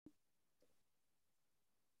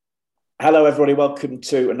Hello, everybody. Welcome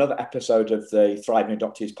to another episode of the Thriving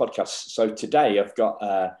Adoptees podcast. So today I've got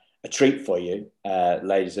a treat for you,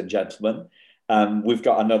 ladies and gentlemen. We've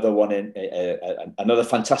got another one another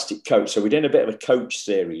fantastic coach. So we're doing a bit of a coach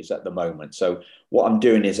series at the moment. So what I'm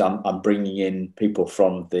doing is I'm bringing in people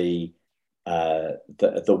from the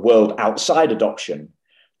world outside adoption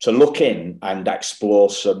to look in and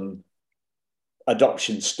explore some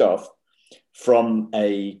adoption stuff from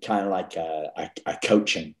a kind of like a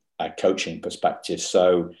coaching perspective.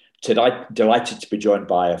 So today, delighted to be joined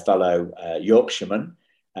by a fellow Yorkshireman,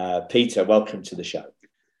 Peter. Welcome to the show.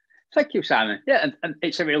 Thank you, Simon. Yeah, and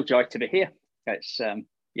it's a real joy to be here. It's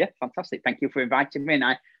fantastic. Thank you for inviting me, and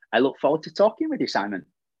I look forward to talking with you, Simon.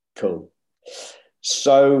 Cool.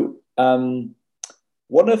 So one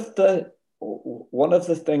of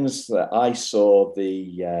the things that I saw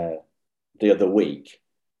the other week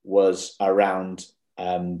was around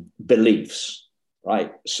beliefs.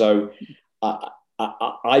 Right. So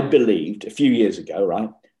I believed a few years ago,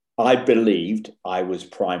 right? I believed I was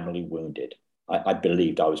primarily wounded. I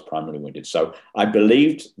believed I was primarily wounded. So I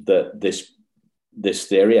believed that this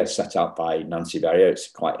theory as set out by Nancy Verrier, it's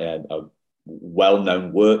quite a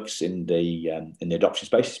well-known works in the adoption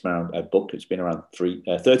space. It's been around a book. It's been around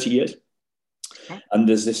 30 years. And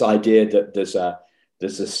there's this idea that there's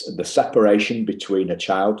the separation between a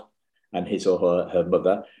child and his or her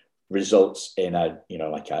mother results in a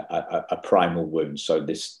primal wound. So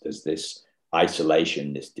there's this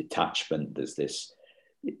isolation, this detachment, there's this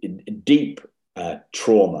deep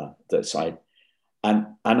trauma that's and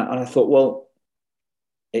I thought, well,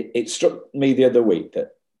 it struck me the other week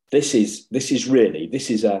that this is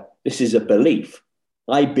a belief.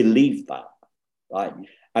 I believe that, right?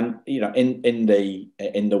 And in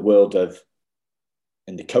the world of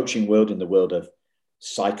in the coaching world, in the world of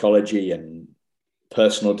psychology and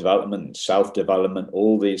personal development and self-development,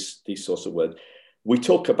 all these sorts of words. We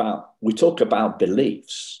talk about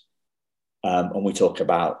beliefs, and we talk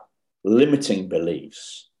about limiting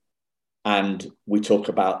beliefs, and we talk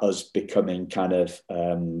about us becoming kind of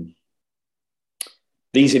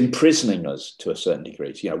these imprisoning us to a certain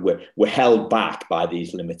degree. We're held back by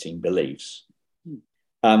these limiting beliefs,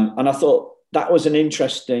 and I thought that was an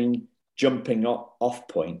interesting jumping off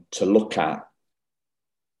point to look at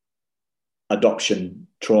adoption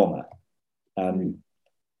trauma.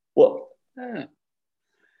 What do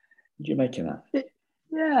you make of that?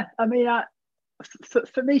 Yeah, I mean,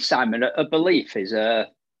 for me, Simon, a belief is a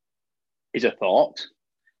thought,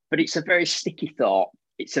 but it's a very sticky thought.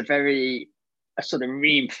 It's a sort of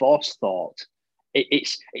reinforced thought.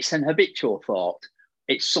 It's an habitual thought.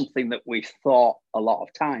 It's something that we've thought a lot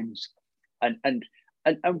of times, and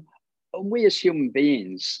we as human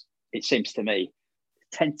beings, it seems to me,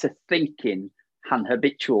 tend to think in an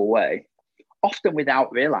habitual way, often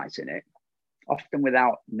without realizing it, often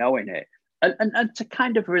without knowing it. And to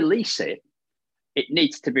kind of release it, it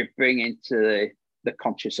needs to be bring into the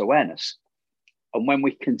conscious awareness. And when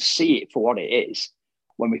we can see it for what it is,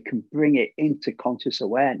 when we can bring it into conscious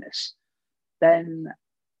awareness, then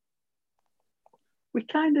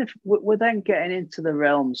we're then getting into the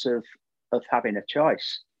realms of having a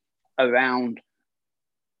choice around,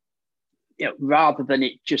 rather than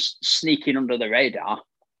it just sneaking under the radar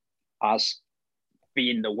as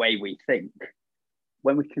being the way we think,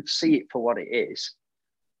 when we can see it for what it is,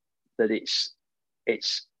 that it's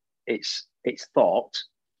thought,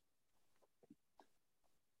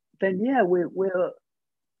 then yeah, we're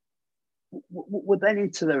then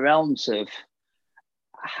into the realms of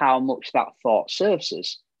how much that thought serves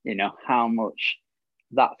us, how much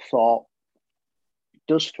that thought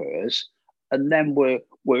does for us. And then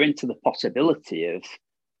we're into the possibility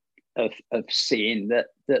of seeing that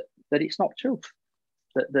it's not truth,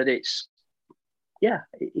 that it's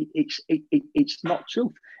it's not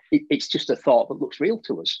truth. It's just a thought that looks real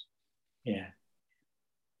to us. Yeah.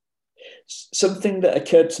 Something that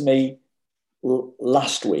occurred to me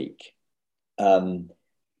last week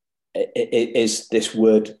is this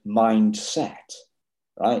word mindset,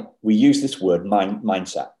 right? We use this word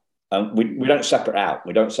mindset. We don't separate out.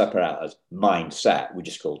 We don't separate out as mindset. We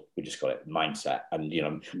just call it mindset. And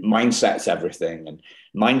mindset's everything. And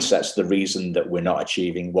mindset's the reason that we're not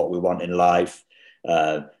achieving what we want in life.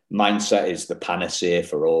 Mindset is the panacea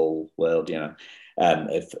for all world.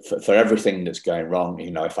 For everything that's going wrong.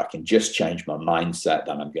 If I can just change my mindset,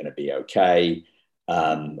 then I'm going to be okay.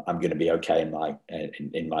 I'm going to be okay in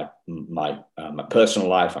my personal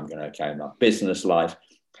life. I'm going to be okay in my business life.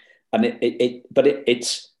 And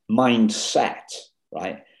it's mindset,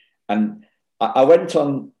 right? And I went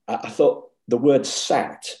on, I thought the word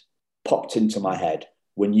set popped into my head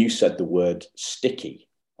when you said the word sticky.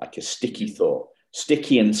 like a sticky thought.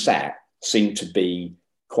 Sticky and set seem to be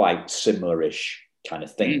quite similar-ish kind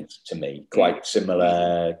of things to me, quite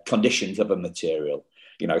similar conditions of a material.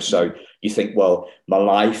 You know, so you think, well, my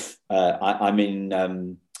life, I'm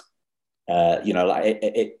in, you know,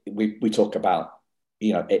 like we talk about,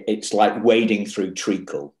 you know, it's like wading through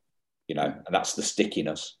treacle, you know, and that's the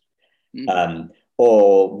stickiness.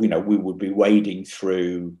 Or, you know, we would be wading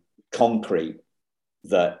through concrete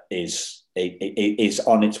that is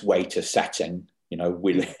on its way to setting. You know,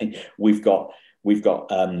 we've got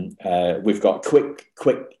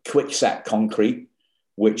quick set concrete,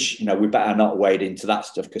 which, you know, we better not wade into that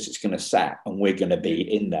stuff because it's going to set, and we're going to be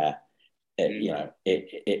in there, you know,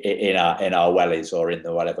 in our wellies or in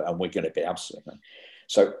the whatever, and we're going to be absolutely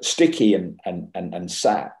so sticky and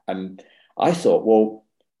set. And I thought, well,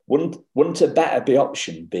 wouldn't a better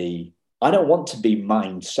option be? I don't want to be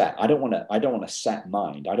mind set. I don't want to set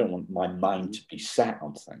mind. I don't want my mind to be set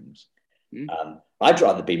on things. I'd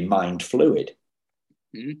rather be mind fluid.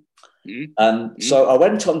 So I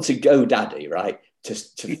went on to GoDaddy, right, to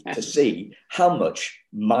see how much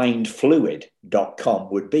mindfluid.com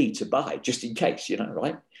would be to buy, just in case, you know,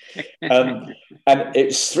 right? And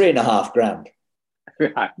it's $3,500.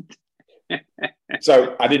 Right.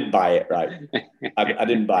 So I didn't buy it, right? I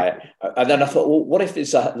didn't buy it. And then I thought, well, what if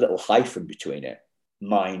there's a little hyphen between it?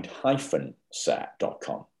 Mind-set.com.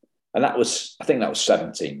 And that was, I think that was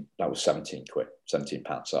 17 quid, 17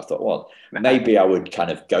 pounds. So I thought, well, maybe I would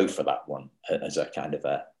kind of go for that one as a kind of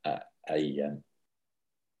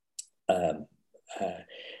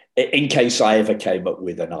in case I ever came up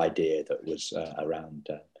with an idea that was around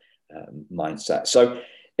mindset. So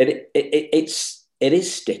it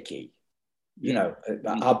is sticky. You know,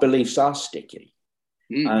 our beliefs are sticky.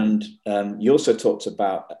 And you also talked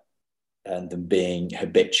about them being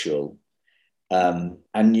habitual. And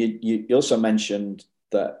you also mentioned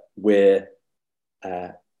that we're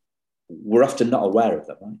often not aware of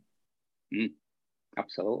them, right?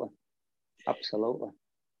 Absolutely.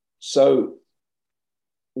 So,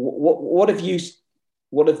 what have you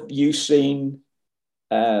seen?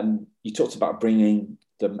 You talked about bringing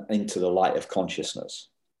them into the light of consciousness.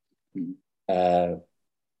 It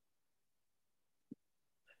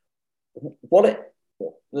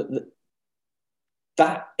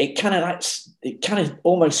kind of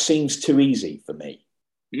almost seems too easy for me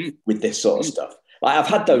with this sort of stuff. Like I've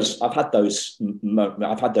had those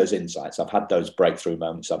insights. I've had those breakthrough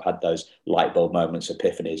moments. I've had those light bulb moments,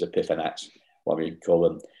 epiphanies, epiphanettes, whatever you call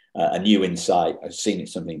them, a new insight. I've seen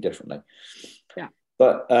something differently. Yeah.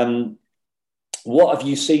 But what have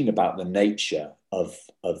you seen about the nature of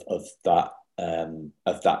that?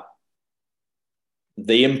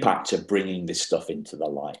 The impact of bringing this stuff into the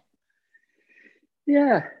light.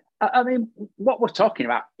 Yeah, I mean, what we're talking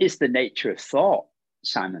about is the nature of thought,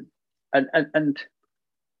 Simon, and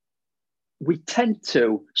we tend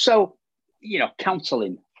to. So, you know,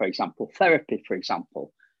 counselling, for example, therapy, for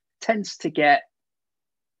example, tends to get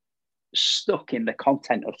stuck in the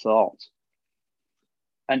content of thought,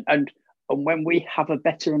 and when we have a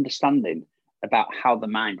better understanding about how the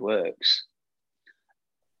mind works,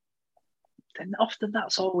 then often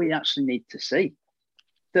that's all we actually need to see.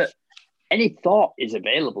 That any thought is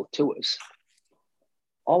available to us.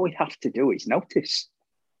 All we have to do is notice.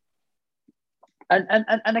 And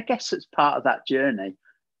I guess it's part of that journey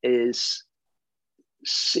is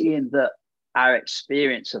seeing that our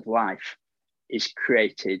experience of life is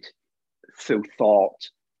created through thought,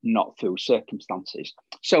 not through circumstances.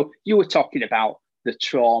 So you were talking about the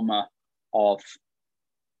trauma of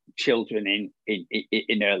children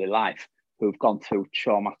in early life who've gone through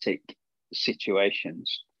traumatic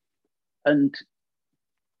situations. And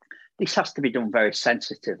this has to be done very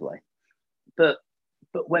sensitively. But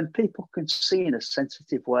when people can see in a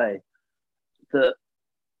sensitive way that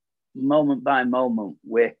moment by moment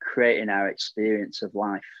we're creating our experience of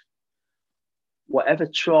life, whatever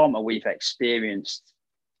trauma we've experienced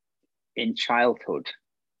in childhood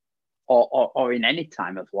or in any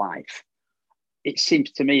time of life, it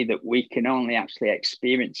seems to me that we can only actually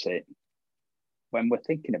experience it when we're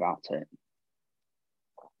thinking about it.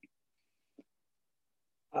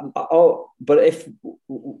 But if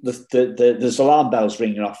there's alarm bells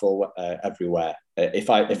ringing off everywhere, if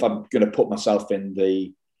I'm going to put myself in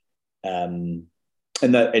the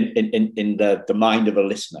mind of a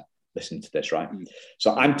listener listening to this, right?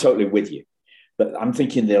 So I'm totally with you, but I'm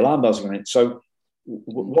thinking the alarm bells are going. So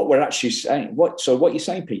what we're actually saying, what you're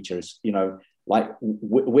saying, Peter, is, you know, like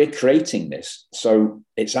we're creating this, so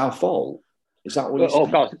it's our fault. Is that what you're saying?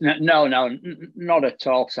 Oh God, no, not at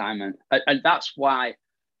all, Simon. And that's why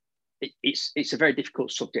it's a very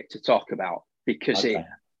difficult subject to talk about, because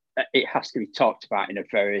it has to be talked about in a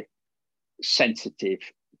very sensitive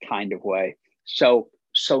kind of way. So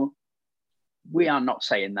we are not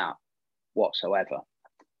saying that whatsoever.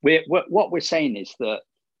 What we're saying is that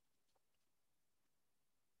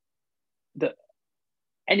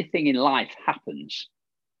anything in life happens.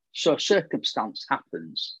 So a circumstance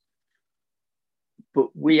happens,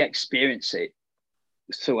 but we experience it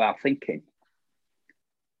through our thinking.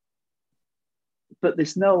 But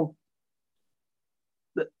there's no,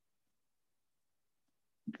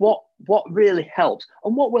 what really helps,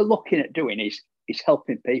 and what we're looking at doing is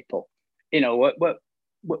helping people. You know,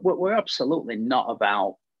 we're absolutely not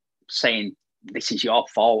about saying this is your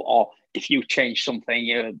fault, or if you change something,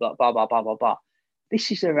 you blah blah blah blah blah blah.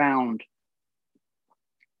 This is around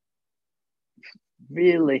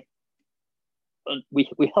really,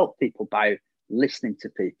 we help people by listening to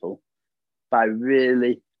people, by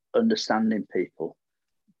really understanding people,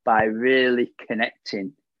 by really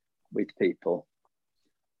connecting with people.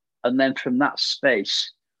 And then from that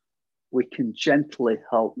space, we can gently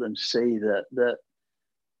help them see that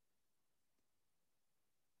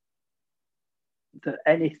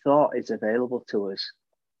any thought is available to us.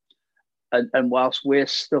 And whilst we're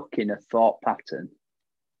stuck in a thought pattern,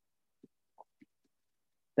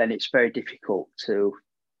 then it's very difficult to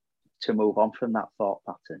move on from that thought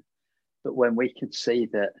pattern. But when we can see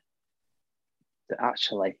that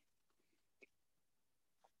actually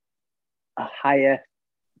a higher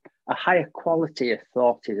quality of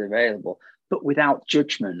thought is available, but without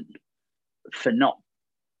judgment for not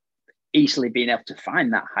easily being able to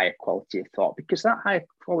find that higher quality of thought, because that higher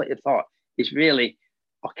quality of thought is really,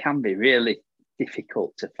 or can be really,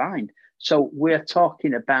 difficult to find. So we're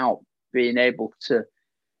talking about being able to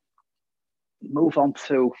move on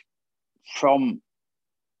from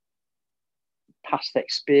past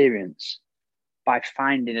experience by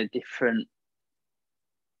finding a different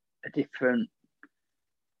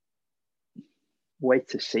way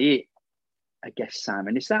to see it, I guess.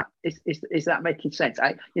 Simon, is that making sense?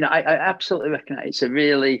 I absolutely reckon it's a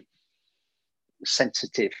really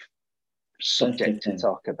sensitive subject to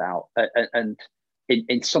talk about, and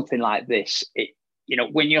in something like this,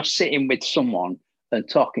 when you're sitting with someone and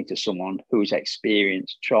talking to someone who's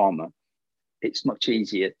experienced trauma, it's much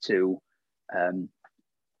easier to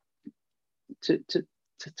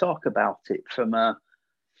talk about it from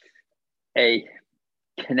a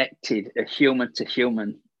connected, a human to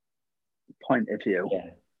human point of view,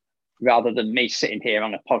 rather than me sitting here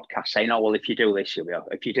on a podcast saying, "Oh well, if you do this, you'll be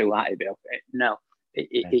okay. If you do that, you'll be okay." No,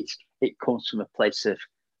 it comes from a place of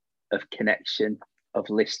connection, of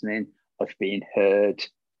listening, of being heard,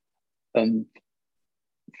 and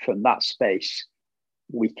from that space,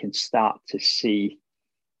 we can start to see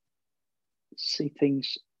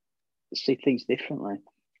things differently,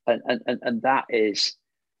 and that is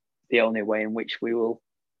the only way in which we will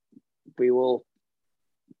be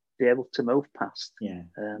able to move past,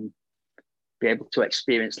 be able to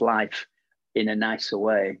experience life in a nicer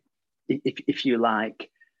way, if you like,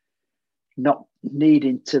 not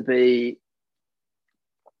needing to be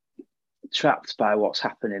trapped by what's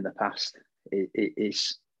happened in the past.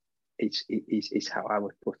 Is how I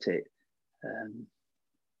would put it.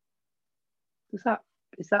 Is that?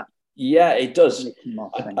 Yeah, it does.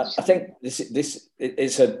 I think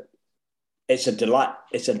it's a delight.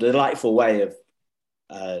 It's a delightful way of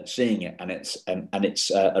seeing it, and it's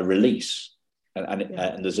a release,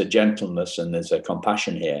 and there's a gentleness and there's a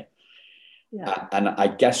compassion here. Yeah. And I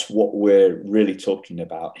guess what we're really talking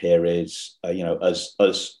about here is, as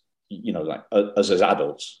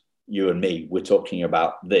adults, you and me, we're talking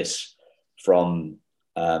about this from,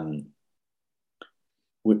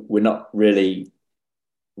 we're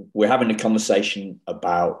having a conversation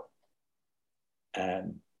about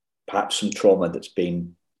perhaps some trauma that's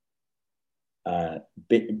been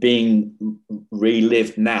being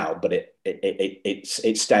relived now, but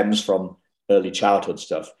it stems from early childhood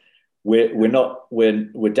stuff.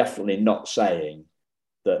 We're definitely not saying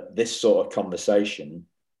that this sort of conversation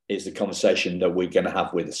is the conversation that we're going to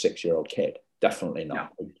have with a 6-year-old kid. Definitely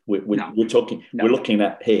not. No. We're talking. No. We're looking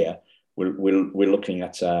at here. We're looking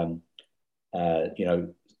at an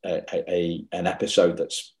episode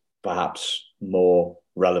that's perhaps more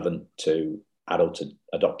relevant to adult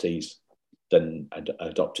adoptees than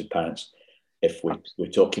adopted parents. If we're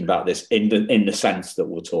talking about this in the sense that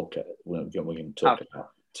we're going to talk about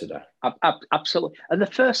today. Absolutely. And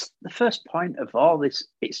the first point of all this,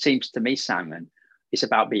 it seems to me, Simon, is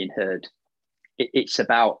about being heard. It's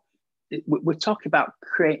about, we're talking about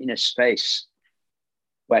creating a space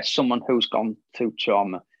where someone who's gone through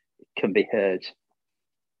trauma can be heard.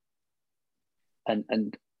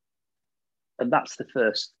 And that's the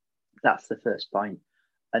first That's the first point.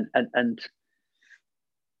 And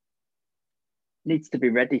needs to be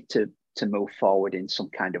ready to move forward in some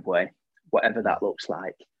kind of way, whatever that looks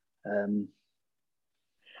like. And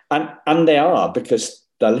they are, because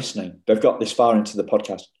they're listening. They've got this far into the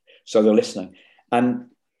podcast, so they're listening. And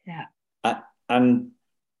and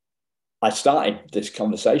I started this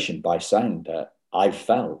conversation by saying that I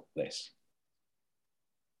felt this.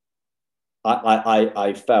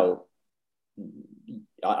 I felt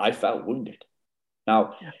wounded.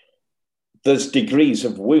 Now, there's degrees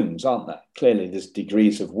of wounds, aren't there? Clearly, there's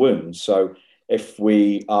degrees of wounds. So if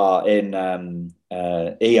we are in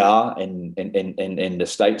ER in the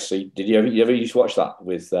States, so did you ever used to watch that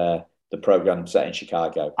with the program set in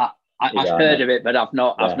Chicago? I've heard of it, but I've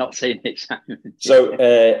not seen it. So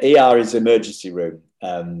ER is emergency room.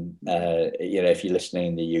 If you're listening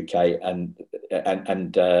in the UK,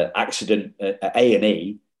 and accident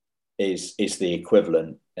A&E is the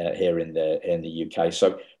equivalent here in the UK.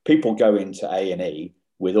 So people go into A&E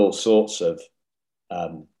with all sorts of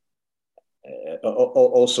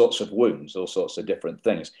wounds, all sorts of different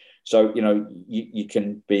things. So you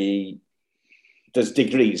can be. There's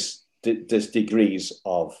degrees. There's degrees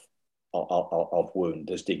of wound.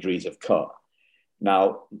 There's degrees of cut.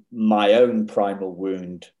 Now, my own primal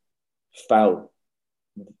wound felt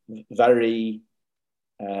very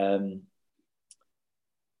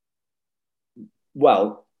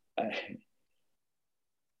well.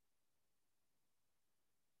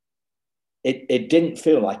 It didn't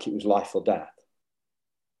feel like it was life or death.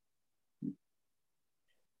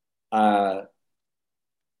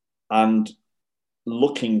 And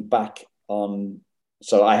looking back on,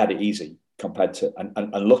 so I had it easy compared to,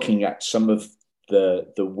 and looking at some of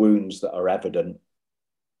the wounds that are evident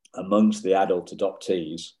amongst the adult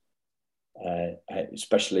adoptees,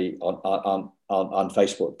 especially on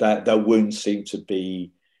Facebook, their wounds seem to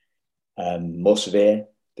be more severe.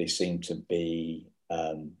 They seem to be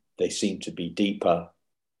deeper.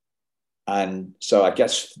 And so I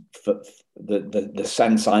guess the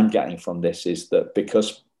sense I'm getting from this is that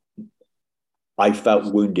because I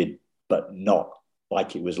felt wounded, but not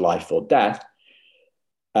like it was life or death,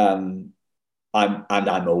 I'm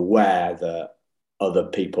aware that other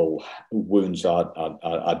people's wounds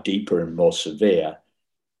are deeper and more severe.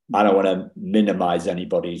 I don't want to minimize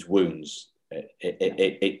anybody's wounds.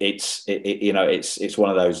 It's one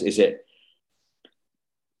of those. Is it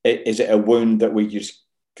a wound that we just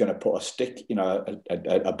going to put a stick,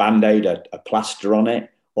 a Band-Aid, a plaster on it,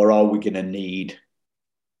 or are we going to need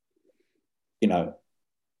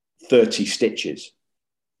 30 stitches?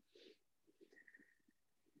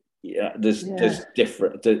 There's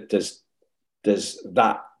different. There's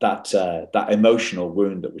that emotional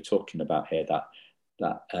wound that we're talking about here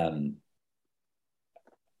that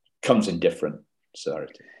comes in different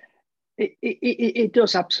severity. It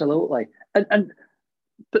does, absolutely, but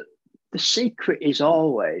the secret is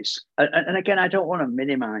always, and again, I don't want to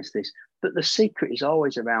minimize this, but the secret is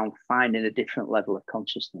always around finding a different level of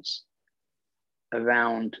consciousness,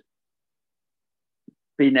 around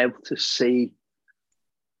being able to see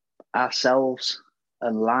ourselves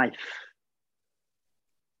and life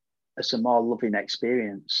as a more loving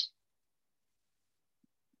experience.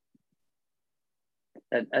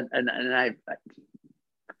 And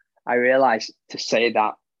I realized, to say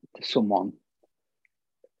that to someone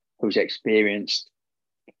who's experienced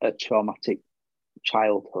a traumatic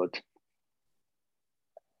childhood,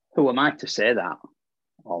 who am I to say that,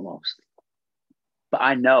 almost? But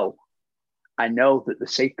I know that the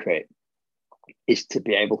secret is to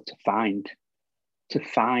be able to find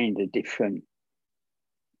a different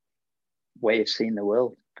way of seeing the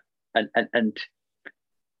world, and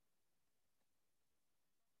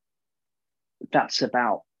that's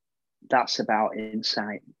about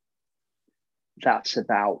insight. That's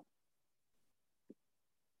about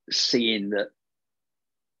seeing that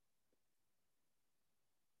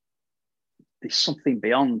there's something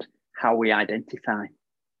beyond how we identify,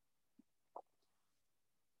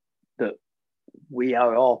 that we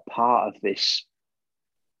are all part of this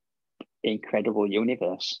incredible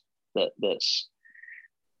universe that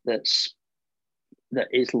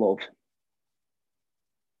is love,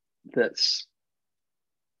 that's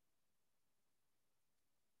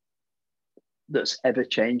ever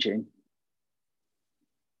changing,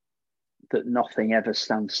 that nothing ever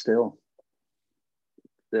stands still,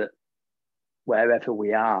 that wherever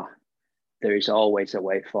we are, there is always a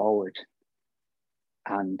way forward.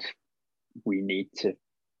 And we need to,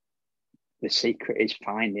 the secret is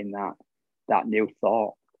finding that new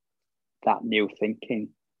thought, that new thinking,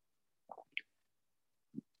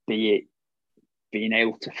 be it being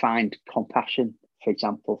able to find compassion for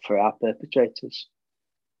example, for our perpetrators.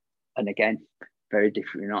 And again, very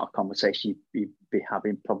different, not a conversation you'd be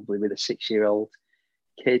having probably with a 6-year-old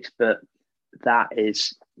kid, but that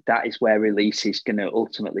is where release is going to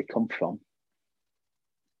ultimately come from.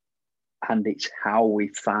 And it's how we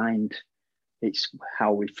find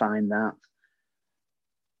that.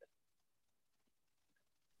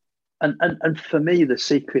 And for me, the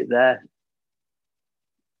secret there,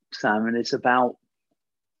 Simon, is about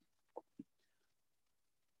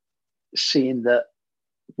seeing that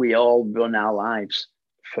we all run our lives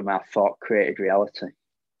from our thought-created reality.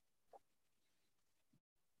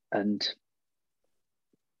 And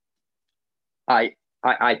I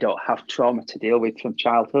don't have trauma to deal with from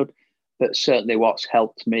childhood, but certainly what's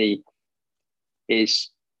helped me is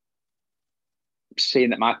seeing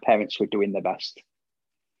that my parents were doing their best.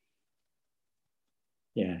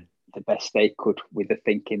 Yeah. The best they could with the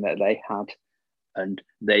thinking that they had. And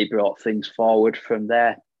they brought things forward from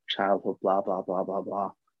their childhood, blah, blah, blah, blah,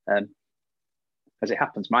 blah. As it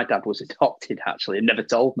happens, my dad was adopted, actually, and never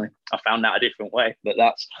told me. I found out a different way, but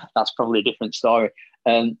that's probably a different story.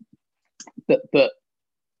 But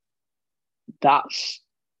that's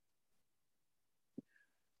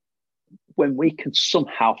when we can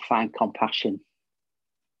somehow find compassion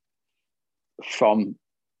from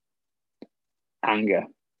anger.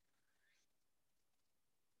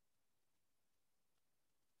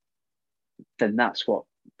 Then that's what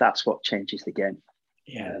changes the game.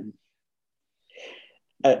 Yeah.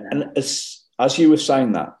 And as you were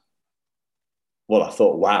saying that, well, I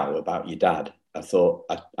thought, wow, about your dad. I thought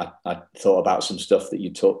about some stuff that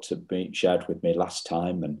you shared with me last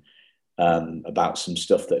time, and about some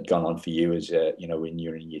stuff that had gone on for you as when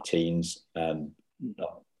you're in your teens.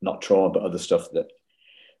 Not trauma, but other stuff that.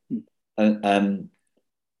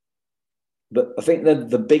 But I think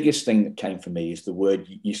the biggest thing that came for me is the word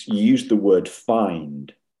you used the word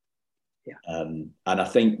find. Yeah. And I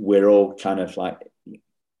think we're all kind of like,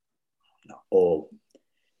 not all,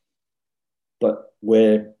 but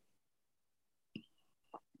we're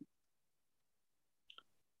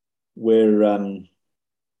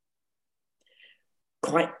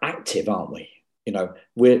quite active, aren't we?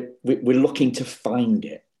 We're looking to find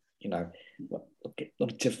it.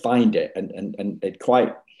 Looking to find it, and it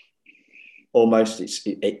quite almost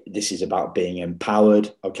this is about being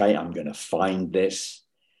empowered. Okay, I'm going to find this,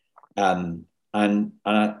 and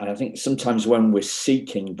I think sometimes when we're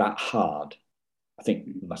seeking that hard, I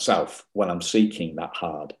think myself, when I'm seeking that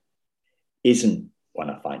hard, isn't when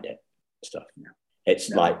I find it. Stuff. No. It's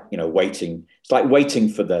like waiting. It's like waiting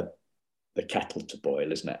for the kettle to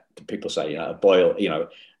boil, isn't it? People say a boil.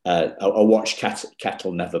 A watch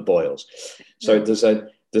kettle never boils. So there's a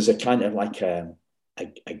kind of like a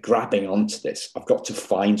grabbing onto this. I've got to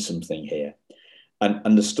find something here.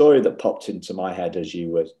 And the story that popped into my head as you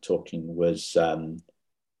were talking was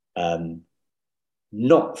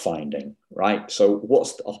not finding, right? So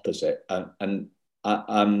what's the opposite? I'm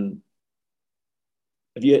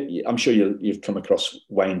sure you've come across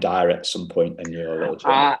Wayne Dyer at some point in your little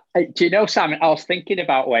journey. Do you know, Simon? I was thinking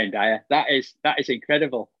about Wayne Dyer. That is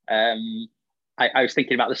incredible. I was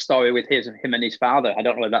thinking about the story with him and his father. I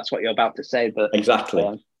don't know if that's what you're about to say, but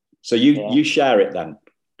exactly. So you share it then.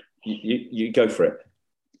 You go for it.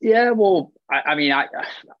 Yeah, well, I mean,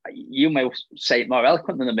 you may say it more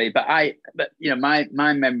eloquently than me, but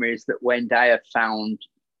my memory is that Wayne Dyer found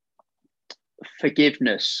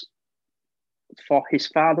forgiveness for his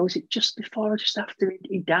father. Was it just before or just after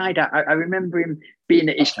he died? I remember him being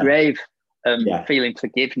at his grave, feeling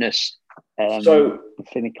forgiveness,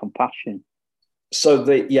 feeling compassion. So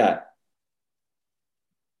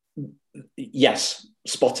yes,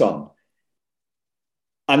 spot on.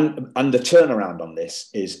 And the turnaround on this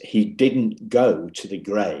is he didn't go to the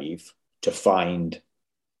grave to find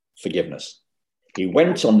forgiveness. He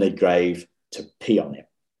went on the grave to pee on it.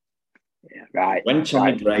 Yeah, right. Went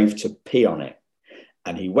on the grave to pee on it.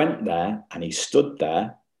 And he went there and he stood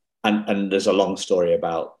there. And there's a long story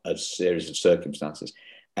about a series of circumstances.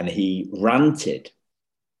 And he ranted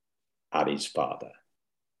at his father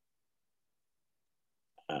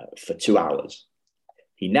for 2 hours.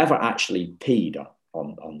 He never actually peed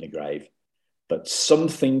on the grave, but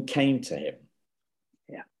something came to him.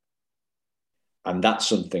 Yeah. And that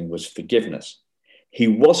something was forgiveness. He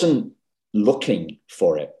wasn't looking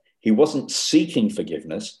for it. He wasn't seeking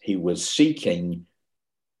forgiveness. He was seeking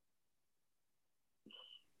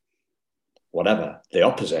whatever, the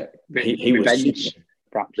opposite. He revenge, was seeking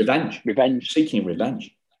revenge. Seeking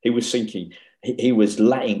revenge. He was seeking, he was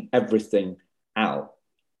letting everything out.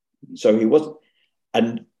 So he wasn't,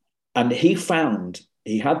 and he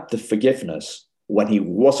had the forgiveness when he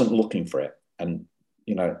wasn't looking for it. And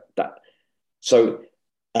you know, that. So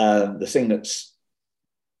the thing that's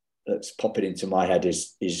popping into my head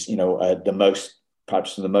is you know,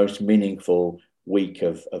 perhaps the most meaningful week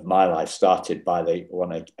of my life started by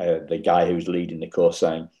the guy who's leading the course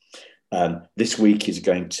saying, this week is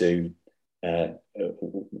going to,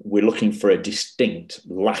 we're looking for a distinct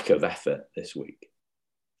lack of effort this week.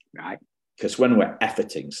 Right. Because when we're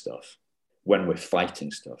efforting stuff, when we're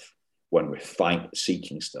fighting stuff, when we're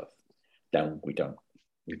seeking stuff, then we don't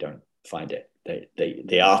find it.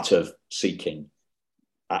 The art of seeking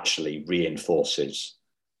actually reinforces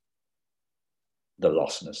the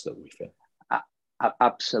lostness that we feel.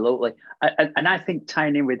 Absolutely. And I think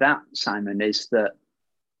tying in with that, Simon, is that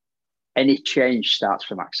any change starts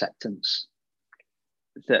from acceptance.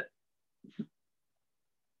 That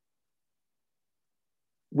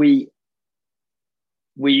we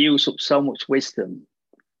use up so much wisdom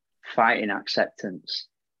fighting acceptance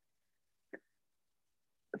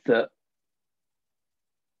that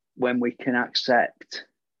when we can accept,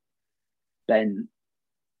 then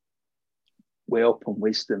we open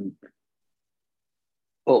wisdom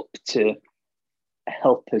up to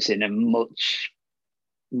help us in a much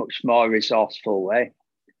more resourceful way.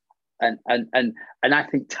 And I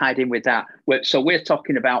think tied in with that, so we're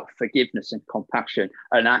talking about forgiveness and compassion.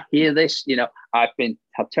 And I hear this, you know, I've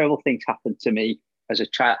had terrible things happen to me as a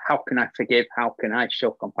child. How can I forgive? How can I show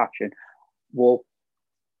compassion? Well,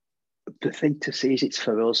 the thing to see is it's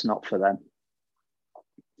for us, not for them.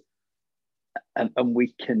 And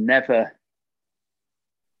we can never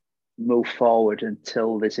move forward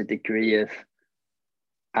until there's a degree of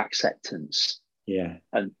acceptance. Yeah.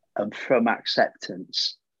 And from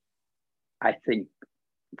acceptance, I think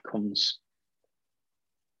comes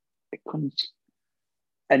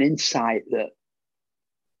an insight that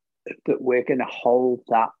we're going to hold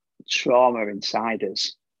that trauma inside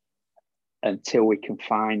us until we can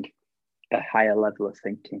find a higher level of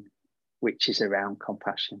thinking, which is around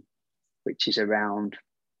compassion, which is around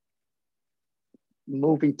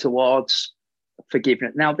moving towards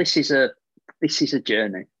forgiveness. Now, this is a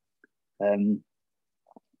journey. Can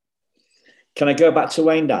I go back to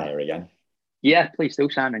Wayne Dyer again? Yeah, please do,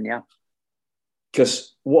 Simon. Yeah,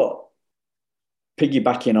 because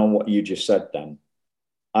piggybacking on what you just said, Dan,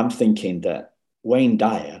 I'm thinking that Wayne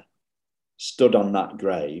Dyer stood on that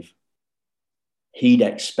grave. He'd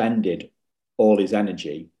expended all his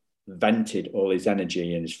energy, vented all his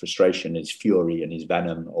energy and his frustration, his fury and his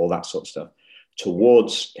venom, all that sort of stuff,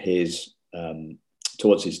 towards his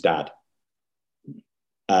dad.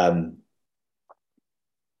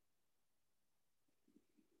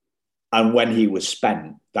 And when he was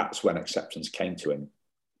spent, that's when acceptance came to him.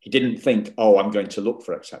 He didn't think, "Oh, I'm going to look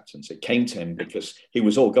for acceptance." It came to him because he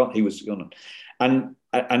was all gone. He was gone. And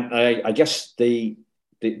I guess the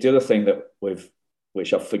other thing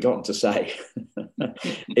which I've forgotten to say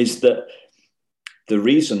is that the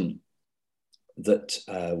reason that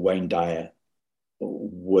Wayne Dyer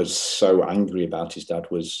was so angry about his dad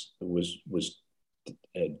was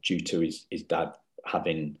due to his dad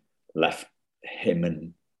having left him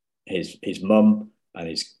and his mum and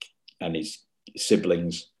his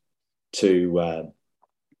siblings to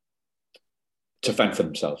fend for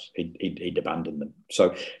themselves. He'd abandoned them.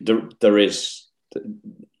 So there is,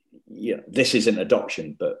 this isn't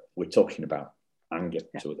adoption, but we're talking about anger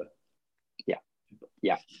to other.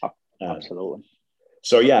 Yeah, absolutely.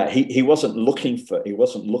 So yeah, he wasn't looking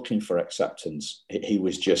for acceptance. He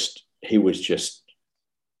was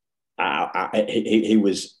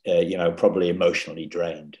probably emotionally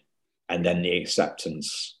drained, and then the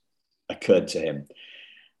acceptance occurred to him.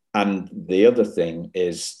 And the other thing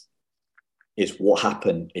is what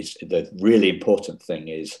happened. Is the really important thing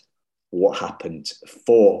is what happened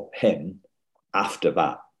for him after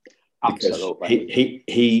that. Because absolutely,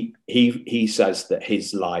 he says that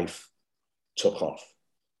his life took off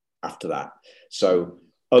after that. So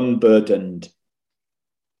unburdened,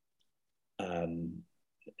 no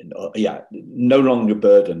longer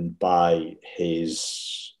burdened by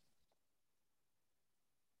his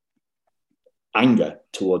anger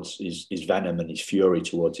towards his venom and his fury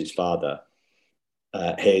towards his father.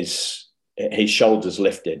 His shoulders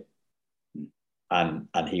lifted, and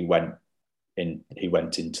he went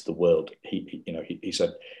into the world. He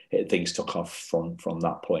said things took off from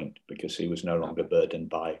that point because he was no longer burdened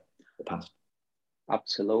by the past.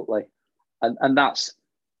 Absolutely, and that's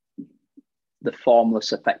the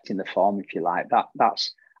formless affecting the form, if you like.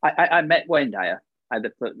 I met Wayne Dyer. I had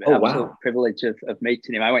the absolute privilege of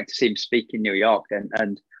meeting him. I went to see him speak in New York,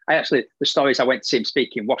 and I actually, the stories I went to see him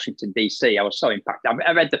speak in Washington DC, I was so impacted.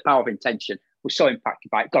 I read The Power of Intention, was so impacted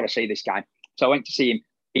by it. Got to see this guy. So I went to see him.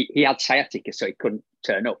 He had sciatica, so he couldn't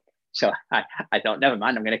turn up. So I thought, never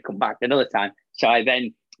mind, I'm going to come back another time. So I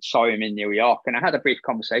then saw him in New York, and I had a brief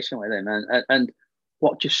conversation with him. And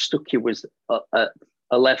what just struck you was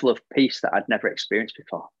a level of peace that I'd never experienced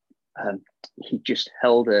before. He just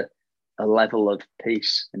held a level of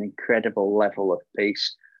peace, an incredible level of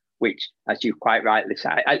peace, which, as you quite rightly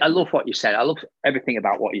said, I love what you said. I love everything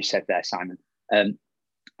about what you said there, Simon.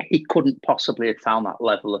 He couldn't possibly have found that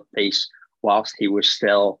level of peace whilst he was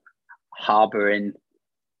still harboring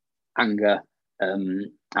anger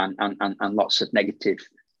and lots of negative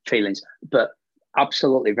feelings. But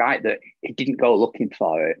absolutely right that he didn't go looking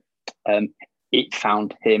for it. It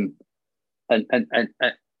found him, and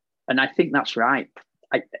I think that's right.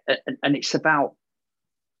 And it's about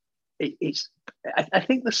it's. I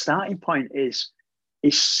think the starting point is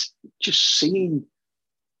just seeing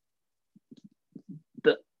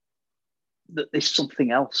that there's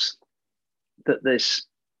something else, that there's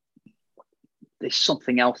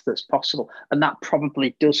something else that's possible, and that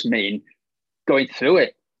probably does mean going through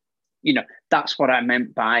it. You know, that's what I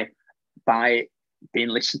meant by being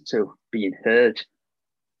listened to, being heard,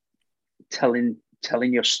 telling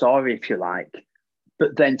your story, if you like,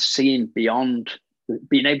 but then seeing beyond,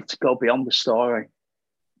 being able to go beyond the story,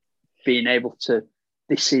 being able to,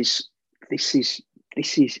 this is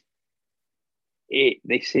it.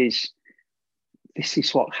 This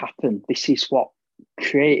is what happened. This is what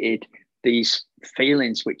created these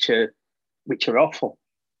feelings, which are awful.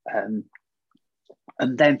 And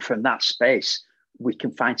then from that space, we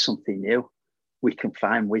can find something new. We can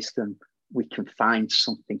find wisdom. We can find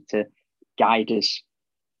something to guide us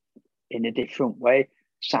in a different way,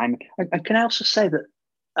 Simon. And can I also say that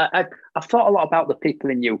I've thought a lot about the people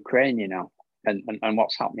in Ukraine, you know, and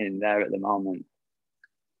what's happening there at the moment.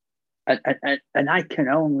 And I can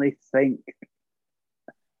only think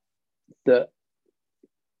that,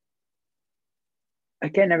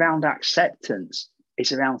 again, around acceptance,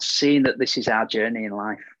 is around seeing that this is our journey in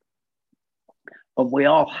life. And we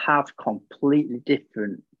all have completely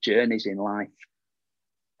different journeys in life.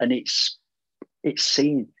 And it's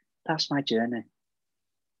seeing, that's my journey.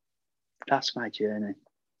 That's my journey.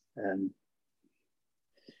 And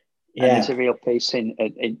there's a real peace in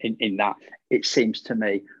that. It seems to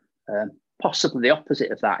me, possibly the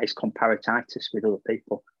opposite of that is comparatitis with other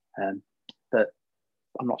people. But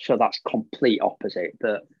I'm not sure that's complete opposite,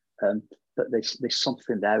 but there's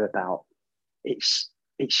something there about it's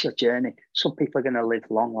your journey. Some people are going to live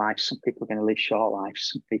long lives. Some people are going to live short lives.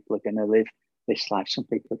 Some people are going to live this life. Some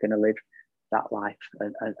people are going to live that life.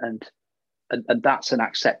 And that's an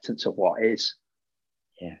acceptance of what is.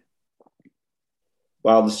 Yeah.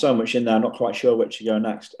 Well, there's so much in there. I'm not quite sure where to go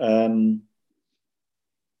next.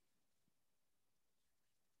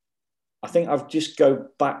 I think I've just go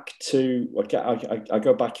back to, I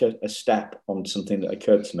go back a step on something that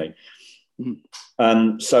occurred to me.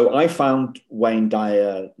 So I found Wayne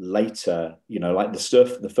Dyer later, you know, like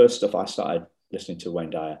the first stuff I started listening to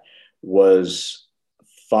Wayne Dyer was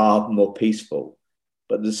far more peaceful.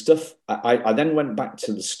 But the stuff, I then went back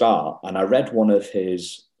to the start and I read one of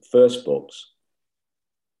his first books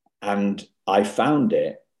and I found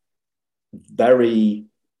it very,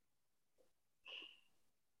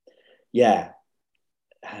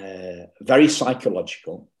 very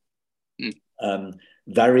psychological,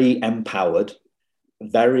 very empowered,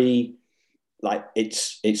 very like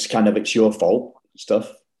it's your fault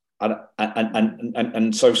stuff,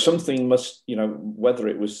 and so something must, you know, whether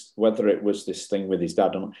it was this thing with his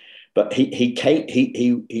dad or not, but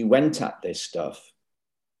he went at this stuff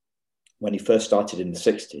when he first started in the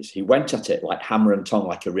 60s. He went at it like hammer and tongue,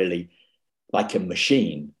 like a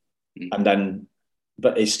machine, and then.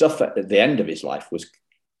 But his stuff at the end of his life was,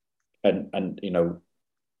 and you know,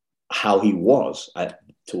 how he was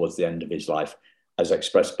towards the end of his life, as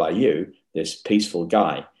expressed by you, this peaceful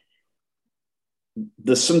guy.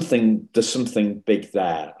 There's something big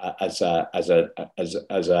there as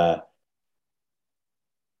a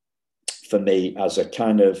for me as a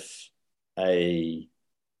kind of a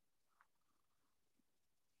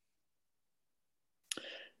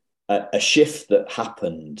shift that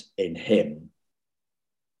happened in him.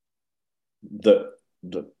 That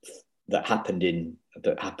happened in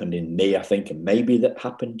me, I think, and maybe that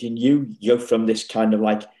happened in you. You go from this kind of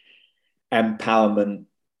like empowerment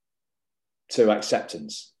to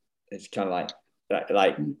acceptance. It's kind of like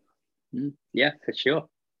yeah, for sure.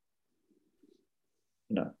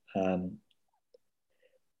 No,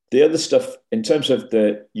 the other stuff in terms of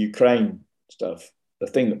the Ukraine stuff, the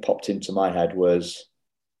thing that popped into my head was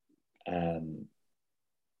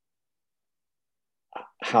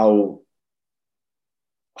how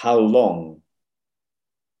long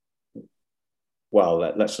well,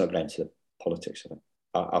 let's not get into politics.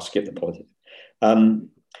 I'll skip the politics.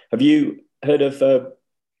 Have you heard of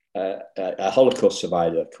a Holocaust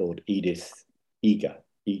survivor called Edith Eger?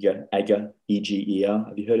 Eger, E-G-E-R.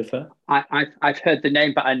 Have you heard of her? I've heard the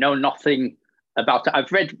name, but I know nothing about it.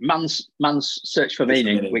 I've read Man's Search for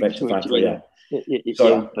Meaning,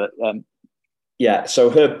 So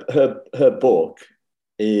her book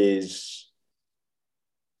is,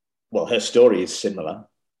 well, her story is similar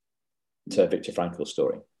to Viktor Frankl's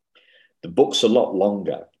story. The book's a lot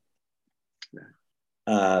longer.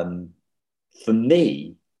 For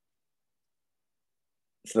me,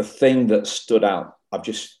 the thing that stood out, I've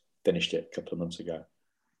just finished it a couple of months ago.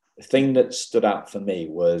 The thing that stood out for me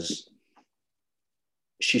was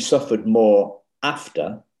she suffered more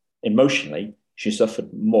after, emotionally, she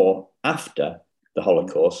suffered more after the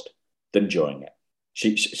Holocaust than during it.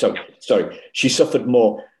 She suffered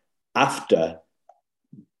more after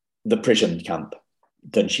the prison camp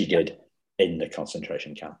than she did in the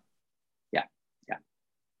concentration camp. Yeah.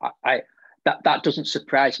 That doesn't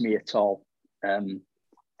surprise me at all.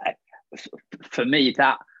 For me,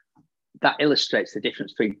 that illustrates the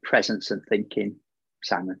difference between presence and thinking,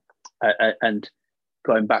 Simon. And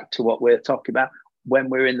going back to what we're talking about, when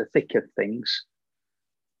we're in the thick of things,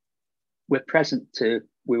 we're present to,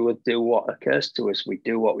 we will do what occurs to us. We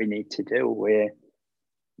do what we need to do.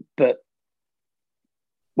 But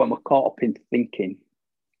when we're caught up in thinking,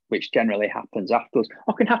 which generally happens afterwards,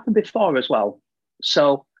 or can happen before as well.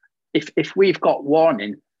 So if we've got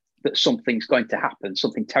warning that something's going to happen,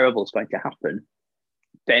 something terrible is going to happen,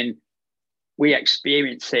 then we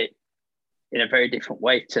experience it in a very different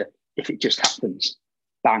way to if it just happens,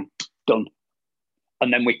 bang, done.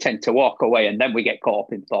 And then we tend to walk away, and then we get caught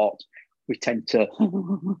up in thoughts. We tend to,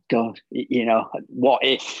 oh, God, what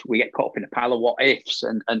if? We get caught up in a pile of what ifs,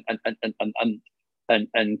 and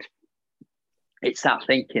it's that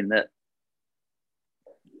thinking that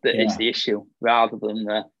is the issue, rather than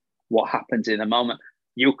what happens in a moment.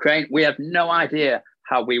 Ukraine, we have no idea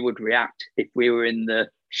how we would react if we were in the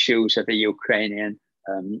shoes of a Ukrainian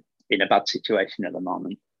in a bad situation at the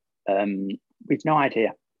moment. We've no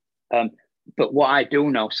idea. But what I do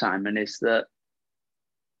know, Simon, is that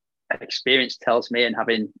experience tells me, and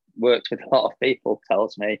having worked with a lot of people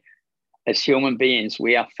tells me, as human beings,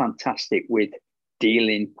 we are fantastic with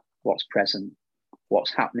dealing what's present,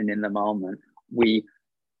 what's happening in the moment. We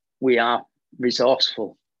are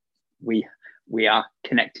resourceful. We are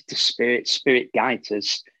connected to spirit. Spirit guides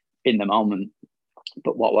us in the moment.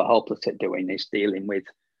 But what we're hopeless at doing is dealing with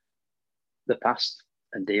the past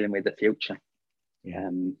and dealing with the future.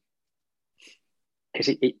 Because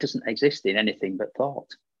it doesn't exist in anything but thought.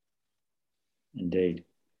 Indeed.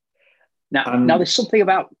 Now there's something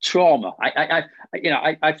about trauma. I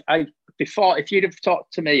before, if you'd have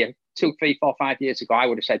talked to me 2, 3, 4, 5 years ago, I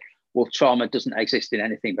would have said, well, trauma doesn't exist in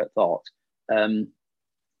anything but thought. I'm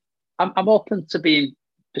open to being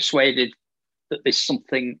persuaded that there's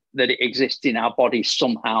something that it exists in our bodies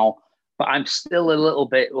somehow, but I'm still a little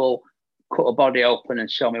bit, well, cut a body open and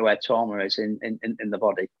show me where trauma is in the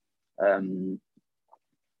body.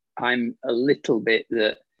 I'm a little bit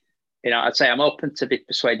that, I'd say I'm open to be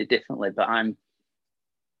persuaded differently, but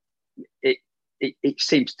it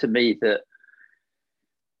seems to me that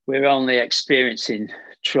we're only experiencing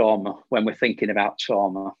trauma when we're thinking about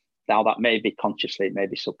trauma. Now that may be consciously, it may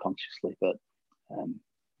be subconsciously, but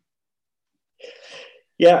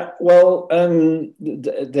yeah. Well,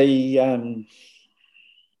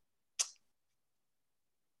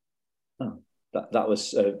 that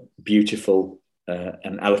was beautiful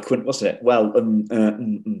and eloquent, wasn't it? Well,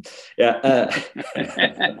 yeah.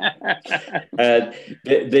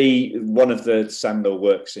 The one of the seminal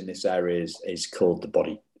works in this area is called The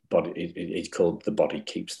Body. It's called The Body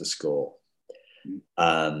Keeps the Score.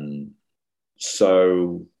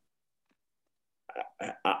 So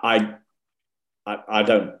I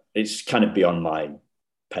don't. It's kind of beyond my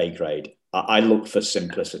pay grade. I look for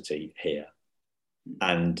simplicity here,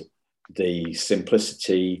 and the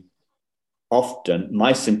simplicity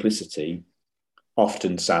my simplicity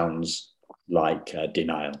often sounds like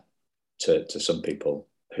denial to some people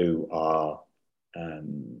who are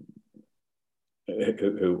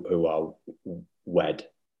who are wed,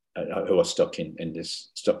 who are stuck in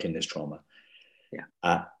this trauma.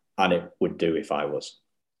 And it would do if I was,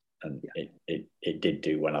 and it did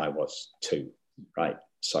do when I was too, right?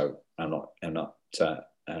 So I'm not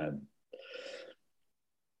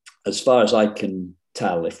as far as I can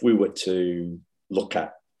tell, if we were to look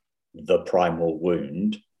at the primal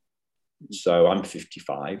wound, so I'm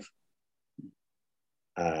 55.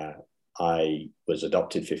 I was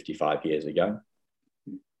adopted 55 years ago.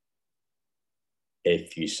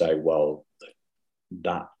 if you say, well,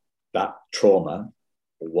 that trauma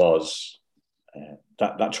was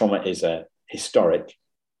that trauma is a historic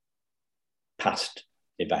past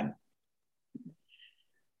event.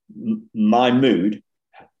 My mood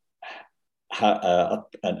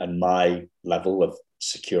and my level of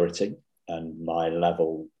security and my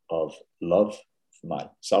level of love for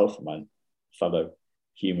myself and my fellow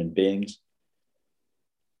human beings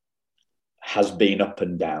has been up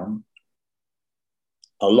and down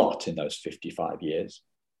a lot in those 55 years.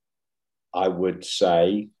 I would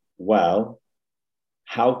say, well,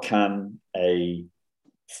 how can a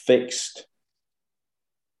fixed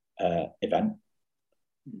event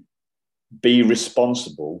be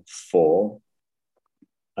responsible for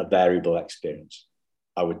a variable experience?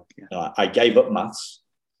 I gave up maths.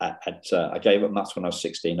 I gave up maths when I was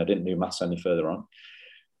 16. I didn't do maths any further on.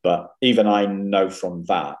 But even I know from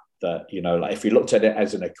that, like if we looked at it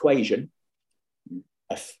as an equation,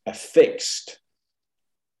 a fixed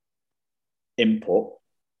input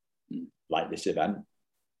like this event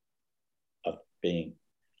of being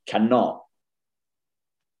cannot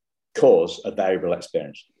cause a variable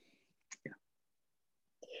experience. Yeah.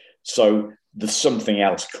 So there's something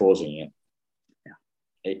else causing it.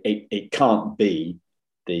 Yeah. It can't be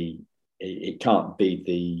the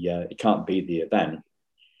event.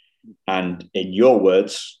 And in your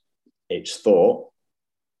words, it's thought.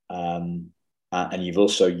 And you've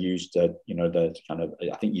also used the kind of,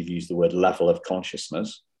 I think you've used the word level of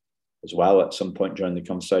consciousness as well at some point during the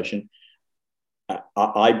conversation.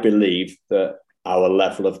 I believe that our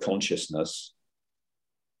level of consciousness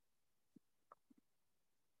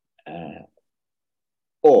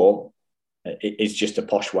or it's just a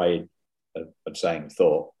posh way of saying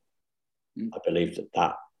thought. I believe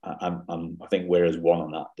that I think we're as one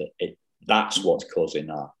on that that's what's causing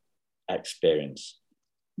our experience.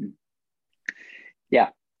 Yeah.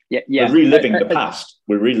 We're reliving the past.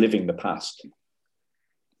 We're reliving the past.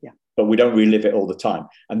 Yeah. But we don't relive it all the time.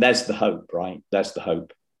 And there's the hope, right? There's the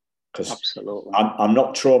hope. Because absolutely, I'm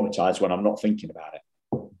not traumatized when I'm not thinking about it.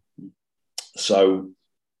 So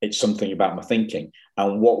it's something about my thinking.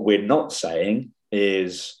 And what we're not saying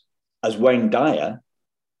is, as Wayne Dyer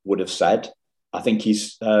would have said, I think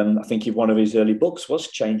one of his early books was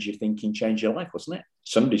Change Your Thinking, Change Your Life, wasn't it?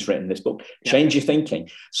 Somebody's written this book, Change Your Thinking.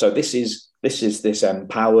 So this is this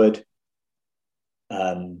empowered,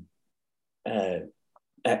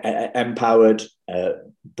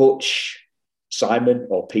 Butch, Simon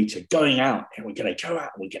or Peter going out, and we're going to go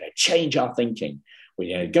out and we're going to change our thinking.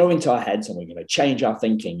 We're going to go into our heads and we're going to change our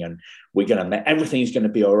thinking, and we're going to make everything's going to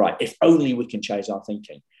be all right if only we can change our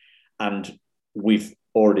thinking. And we've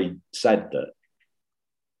already said that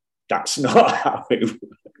that's not how it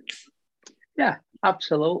works. Yeah,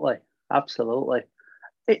 absolutely.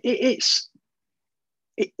 It's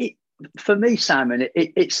for me, Simon.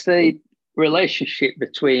 It's the relationship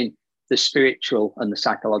between the spiritual and the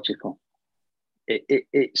psychological.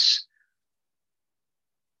 It's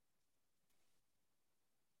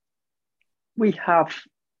we have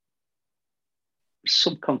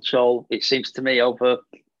some control, it seems to me, over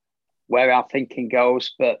where our thinking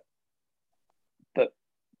goes, but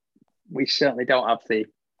we certainly don't have the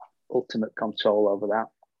ultimate control over that.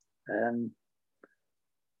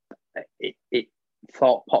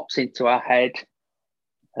 Thought pops into our head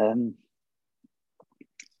from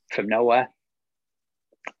nowhere,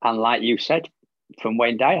 and like you said, from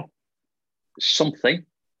Wayne Dyer, something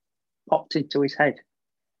popped into his head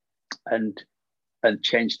and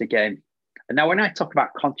changed the game. And now, when I talk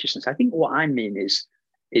about consciousness, I think what I mean is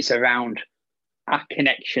around our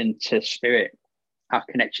connection to spirit, our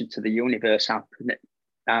connection to the universe, our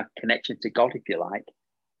connection to God, if you like,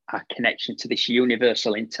 our connection to this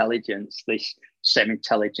universal intelligence, this same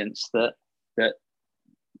intelligence that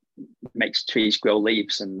makes trees grow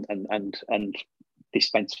leaves and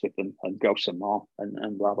dispense with them and grow some more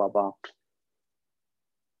and blah blah blah.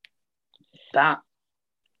 That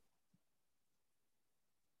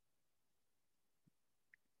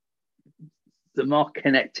the more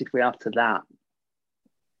connected we are to that,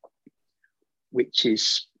 which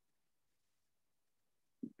is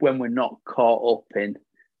when we're not caught up in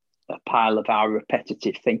a pile of our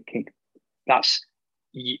repetitive thinking. That's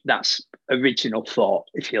original thought,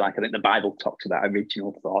 if you like. I think the Bible talks about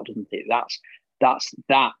original thought, doesn't it? That's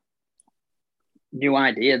that new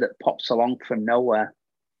idea that pops along from nowhere,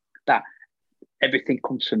 that everything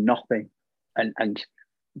comes from nothing. And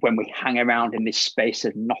when we hang around in this space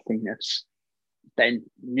of nothingness, then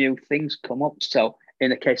new things come up. So in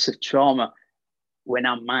the case of trauma, when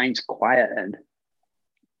our mind's quietened,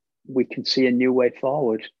 we can see a new way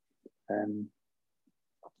forward.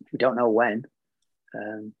 We don't know when,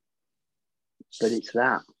 But it's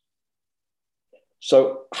that.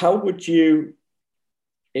 So how would you,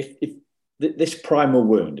 if this primal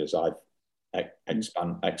wound, as I've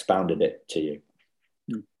expounded it to you,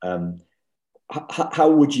 how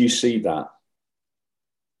would you see that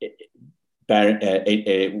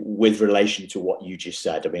with relation to what you just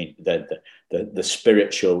said? I mean, the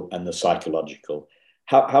spiritual and the psychological.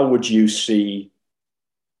 How would you see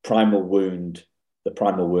the primal wound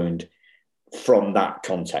from that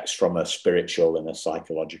context, from a spiritual and a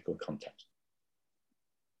psychological context?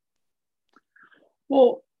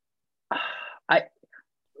 Well,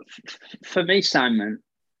 for me, Simon,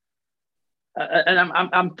 and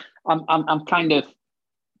I'm kind of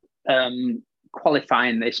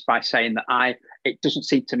qualifying this by saying that it doesn't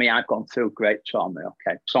seem to me I've gone through great trauma.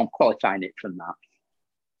 Okay, so I'm qualifying it from that.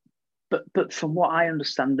 But from what I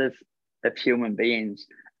understand of human beings,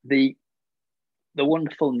 the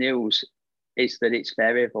wonderful news is that it's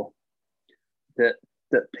variable. That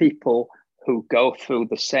people who go through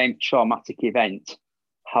the same traumatic event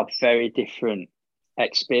have very different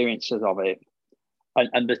experiences of it.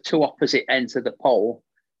 And the two opposite ends of the pole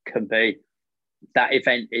can be that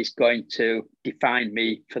event is going to define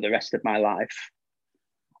me for the rest of my life,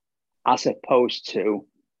 as opposed to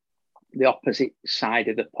the opposite side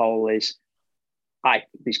of the pole is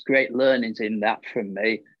there's great learnings in that from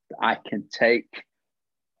me that I can take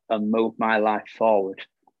and move my life forward.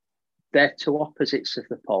 They're two opposites of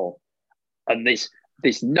the pole. And there's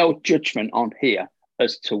no judgment on here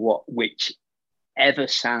as to whichever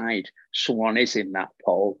side someone is in that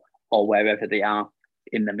pole or wherever they are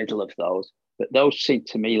in the middle of those. But those seem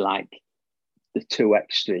to me like the two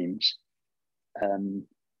extremes.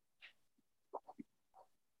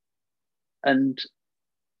 And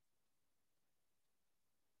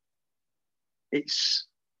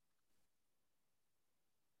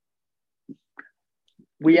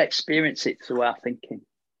we experience it through our thinking.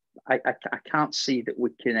 I can't see that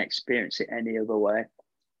we can experience it any other way,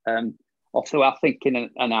 or through our thinking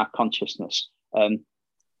and our consciousness.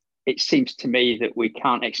 It seems to me that we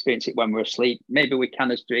can't experience it when we're asleep. Maybe we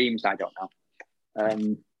can as dreams, I don't know.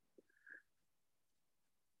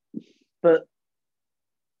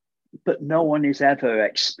 But no one is ever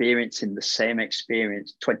experiencing the same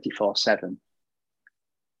experience 24/7.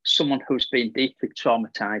 Someone who's been deeply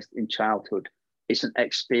traumatized in childhood isn't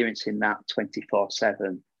experiencing that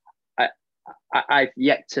 24/7. I've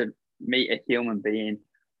yet to meet a human being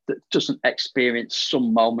that doesn't experience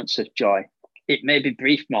some moments of joy. It may be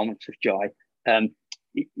brief moments of joy.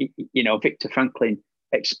 Viktor Franklin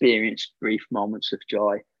experienced brief moments of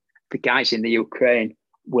joy. The guys in the Ukraine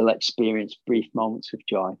will experience brief moments of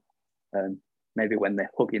joy, maybe when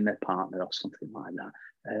they're hugging their partner or something like that.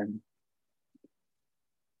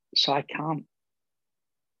 So I can't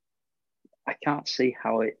see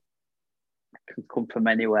how it can come from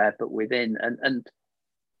anywhere but within, and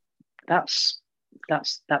that's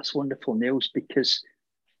wonderful news, because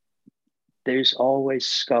there's always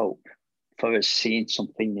scope for us seeing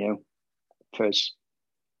something new, for us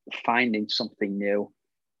finding something new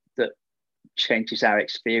that changes our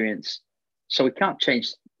experience. So we can't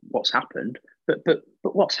change what's happened, but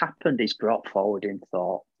what's happened is brought forward in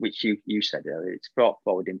thought, which you said earlier. It's brought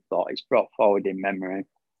forward in thought. It's brought forward in memory.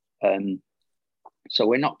 So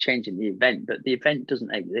we're not changing the event, but the event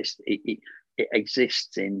doesn't exist. It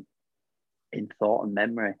exists in thought and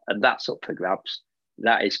memory, and that's up for grabs.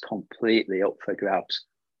 That is completely up for grabs.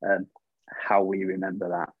 How we remember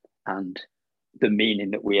that and the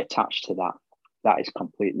meaning that we attach to that is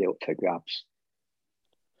completely up for grabs.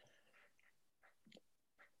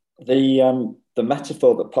 The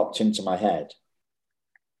metaphor that popped into my head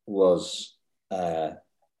was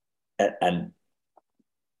and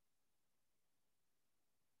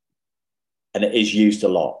it is used a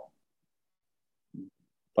lot,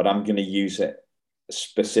 but I'm going to use it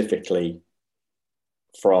specifically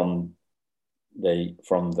from the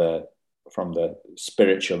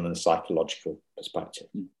spiritual and psychological perspective.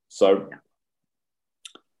 So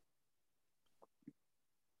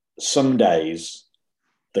some days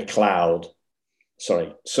the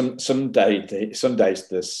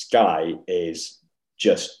sky is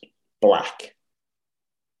just black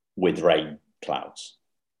with rain clouds.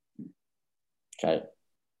 Okay.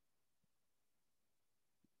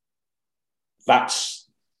 That's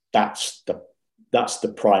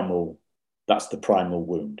the primal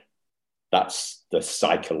wound. That's the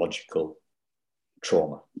psychological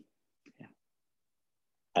trauma. Yeah.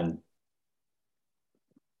 And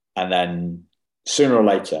then sooner or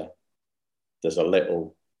later there's a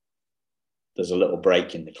little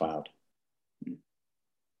break in the cloud.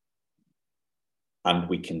 And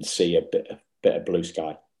we can see a bit bit of blue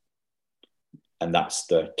sky. And that's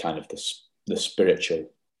the kind of the spiritual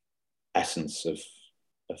essence of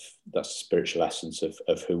that's the spiritual essence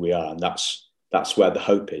of who we are. And that's where the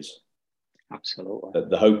hope is. Absolutely.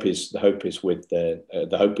 The hope is with the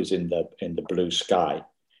hope is in the blue sky.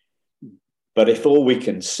 But if all we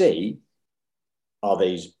can see are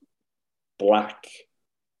these black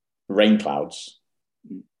rain clouds,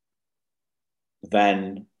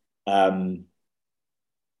 then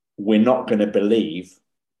we're not going to believe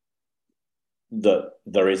that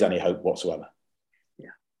there is any hope whatsoever.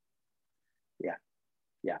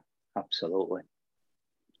 Yeah, absolutely.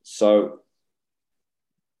 So,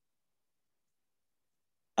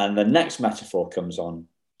 and the next metaphor comes on,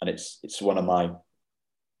 and it's one of my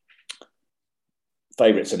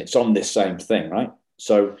favorites, and it's on this same thing, right?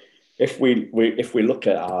 So if we look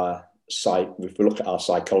at our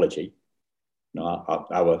psychology,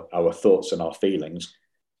 our thoughts and our feelings,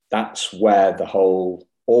 that's where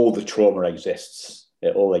all the trauma exists.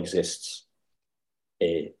 It all exists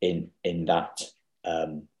in that.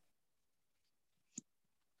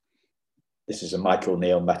 This is a Michael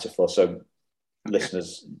Neill metaphor. So,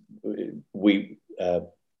 listeners,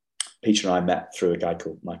 Peter and I met through a guy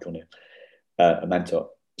called Michael Neill, a mentor.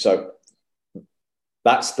 So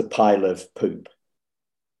that's the pile of poop,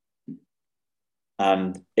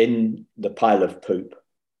 and in the pile of poop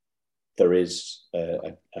there is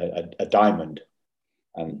a diamond,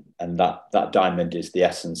 and that diamond is the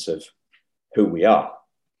essence of who we are.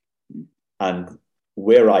 And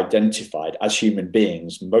we're identified as human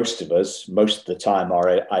beings. Most of us, most of the time,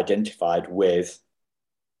 are identified with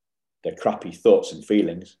the crappy thoughts and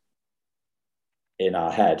feelings in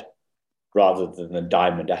our head rather than the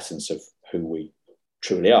diamond essence of who we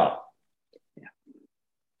truly are. Yeah.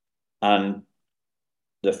 And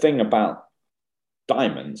the thing about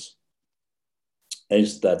diamonds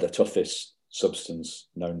is they're the toughest substance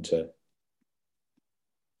known to,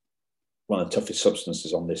 one of the toughest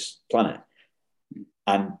substances on this planet.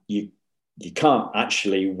 And you can't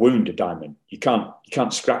actually wound a diamond. You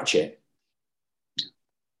can't scratch it.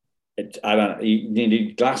 You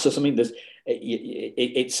need glass or something.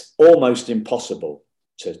 It's almost impossible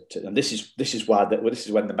to and this is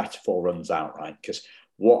when the metaphor runs out, right? Because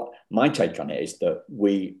what my take on it is that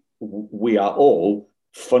we are all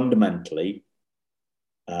fundamentally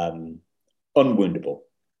unwoundable,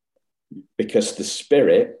 because the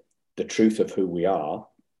spirit, the truth of who we are,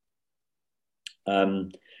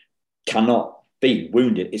 cannot be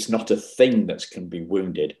wounded. It's not a thing that can be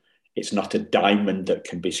wounded. It's not a diamond that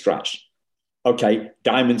can be scratched. Okay,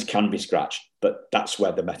 diamonds can be scratched, but that's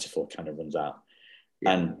where the metaphor kind of runs out.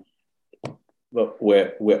 Yeah. And look,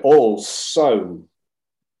 we're all so,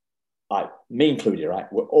 me included,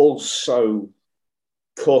 right? We're all so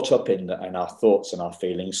caught up in our thoughts and our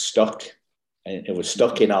feelings, stuck, and we're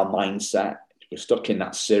stuck in our mindset. We're stuck in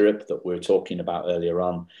that syrup that we were talking about earlier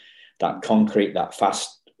on, that concrete, that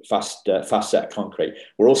fast set concrete.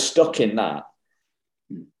 We're all stuck in that,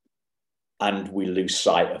 and we lose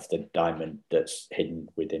sight of the diamond that's hidden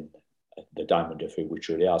within the diamond of who we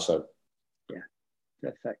truly are. So, yeah,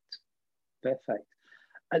 perfect.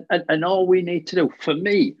 And all we need to do, for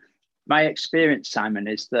me, my experience, Simon,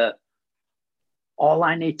 is that all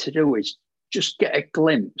I need to do is just get a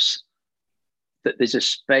glimpse that there's a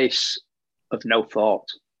space of no thought.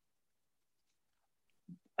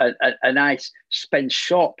 And I spend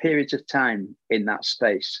short periods of time in that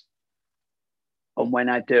space. And when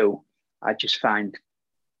I do, I just find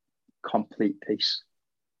complete peace.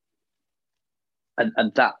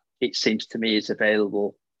 And that, it seems to me, is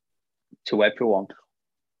available to everyone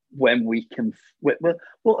when we can.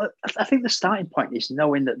 Well, I think the starting point is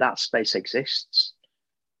knowing that space exists.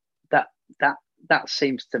 That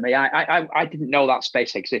seems to me, I didn't know that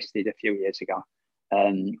space existed a few years ago.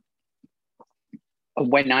 And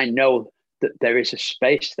when I know that there is a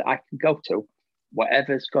space that I can go to,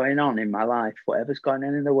 whatever's going on in my life, whatever's going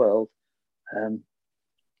on in the world,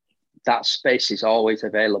 that space is always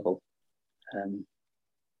available.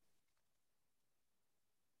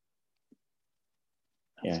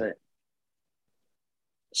 That's it.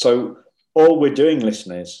 So all we're doing,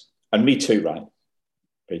 listeners, and me too, right,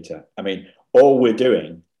 Peter? I mean, all we're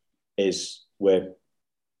doing is we're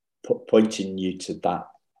pointing you to that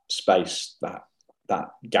space, that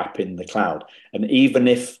gap in the cloud. And even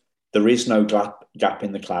if there is no gap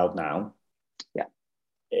in the cloud now, yeah,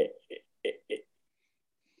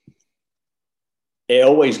 it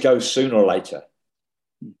always goes sooner or later.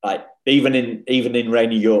 Like even in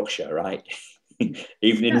rainy Yorkshire, right?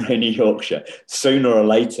 Even in rainy Yorkshire, sooner or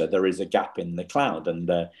later there is a gap in the cloud, and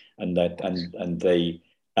the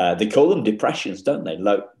They call them depressions, don't they?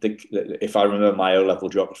 If I remember my O-level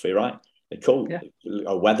geography right, they call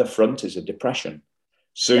a weather front is a depression.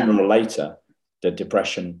 Sooner or later, the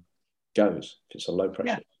depression goes if it's a low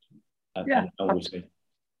pressure. And we'll see.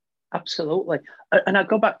 Absolutely. And I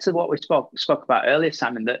go back to what we spoke about earlier,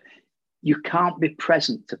 Simon, that you can't be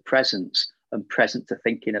present to presence and present to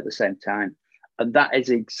thinking at the same time. And that is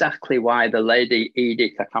exactly why the lady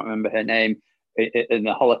Edith, I can't remember her name, in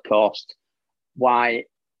the Holocaust, why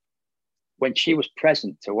when she was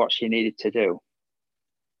present to what she needed to do,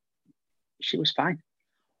 she was fine.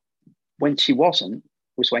 When she wasn't,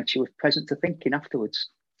 was when she was present to thinking afterwards.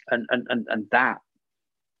 And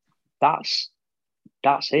that's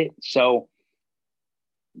it. So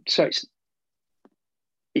it's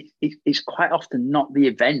quite often not the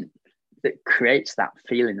event that creates that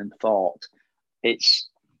feeling and thought. It's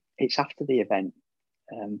after the event,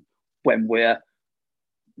 when we're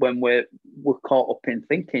caught up in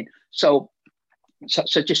thinking. So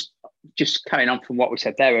just carrying on from what we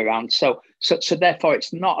said there around. So therefore,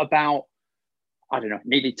 it's not about, I don't know,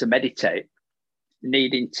 needing to meditate,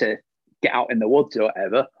 needing to get out in the woods or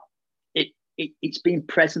whatever. It's being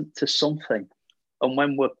present to something, and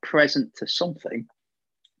when we're present to something,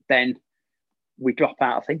 then we drop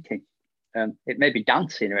out of thinking. It may be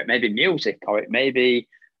dancing, or it may be music, or it may be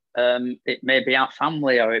our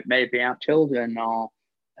family, or it may be our children, or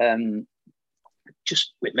it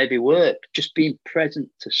may be work. Just being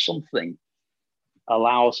present to something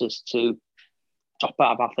allows us to drop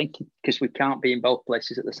out of our thinking, because we can't be in both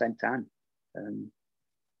places at the same time.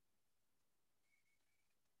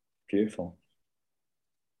 Beautiful.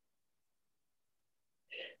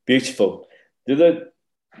 Beautiful.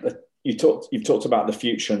 You've talked about the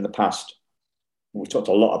future and the past. We've talked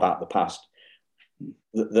a lot about the past.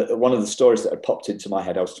 One of the stories that had popped into my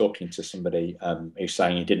head, I was talking to somebody who's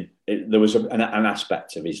saying there was an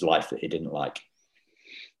aspect of his life that he didn't like.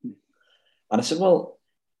 And I said, well,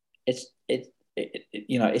 it's a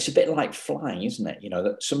bit like flying, isn't it?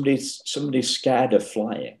 That somebody's scared of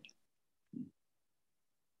flying.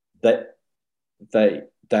 That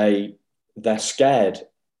they're scared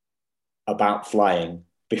about flying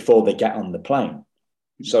before they get on the plane.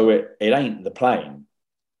 So it ain't the plane,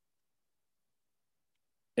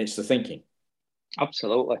 it's the thinking.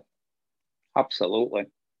 Absolutely.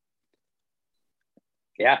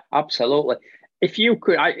 Yeah, absolutely. If you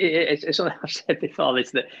could, it's something I've said before,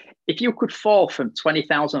 is that if you could fall from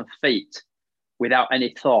 20,000 feet without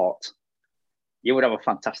any thought, you would have a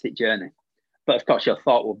fantastic journey. But of course, your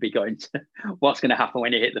thought would be going to what's going to happen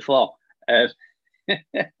when you hit the floor.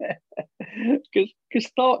 Because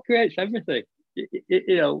thought creates everything.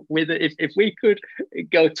 If we could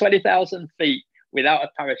go 20,000 feet without a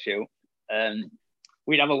parachute,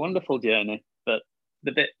 we'd have a wonderful journey. But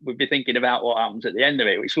the bit we'd be thinking about what happens at the end of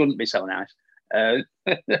it, which wouldn't be so nice.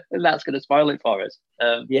 That's going to spoil it for us.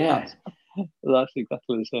 That's exactly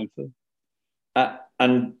the same thing.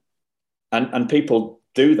 And people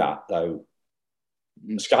do that though.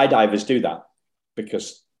 Skydivers do that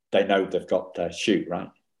because they know they've got their chute, right?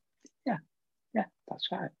 Yeah, that's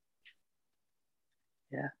right.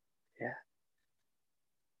 Yeah.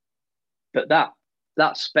 But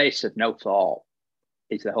that space of no thought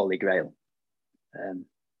is the Holy Grail. And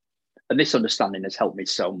this understanding has helped me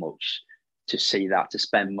so much to see that, to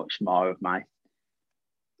spend much more of my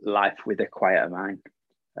life with a quieter mind.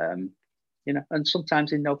 And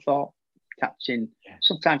sometimes in no thought, catching,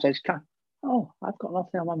 sometimes I just can't, I've got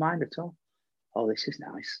nothing on my mind at all. Oh, this is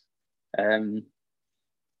nice. And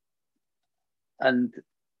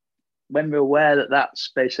when we're aware that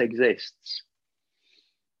space exists,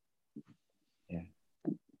 it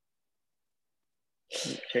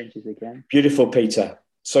changes again. Beautiful, Peter.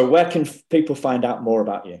 So where can people find out more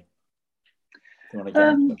about you? You want to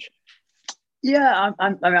get in touch? Yeah,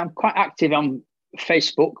 I'm quite active on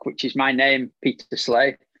Facebook, which is my name, Peter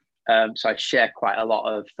Slay. So I share quite a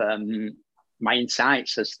lot of my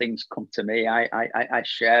insights as things come to me. I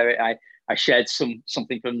share it. I shared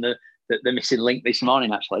something from the missing link this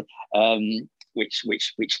morning, actually, which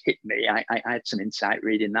hit me. I had some insight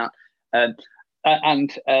reading that. And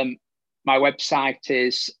my website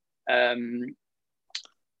is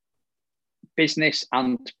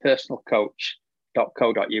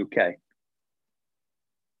businessandpersonalcoach.co.uk.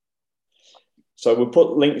 So we'll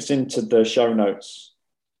put links into the show notes,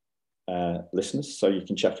 listeners, so you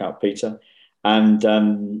can check out Peter. And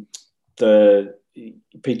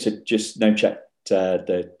Peter just name checked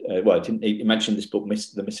he mentioned this book,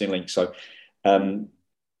 The Missing Link. So The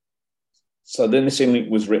Missing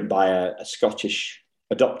Link was written by a Scottish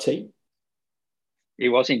adoptee. He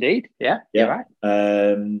was indeed. Yeah, you're right.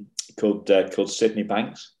 called Sydney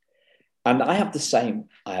Banks. And I have the same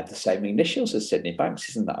initials as Sydney Banks.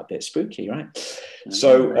 Isn't that a bit spooky, right?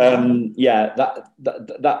 So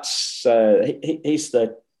that's he's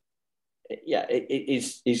the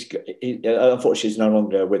he's unfortunately he's no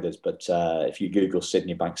longer with us. But if you Google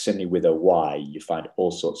Sydney Banks, Sydney with a Y, you find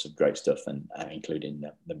all sorts of great stuff, and including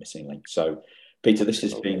the missing link. So, Peter, this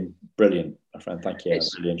has been brilliant, my friend. Thank you. I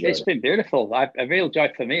really enjoyed it. It's been beautiful. A real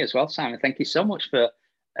joy for me as well, Simon. Thank you so much for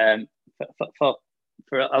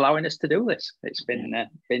allowing us to do this. It's been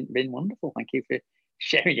wonderful. Thank you for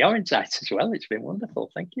sharing your insights as well. It's been wonderful.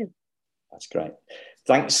 Thank you. That's great.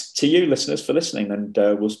 Thanks to you, listeners, for listening, and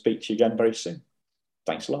we'll speak to you again very soon.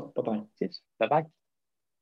 Thanks a lot. Bye-bye. Cheers. Bye-bye.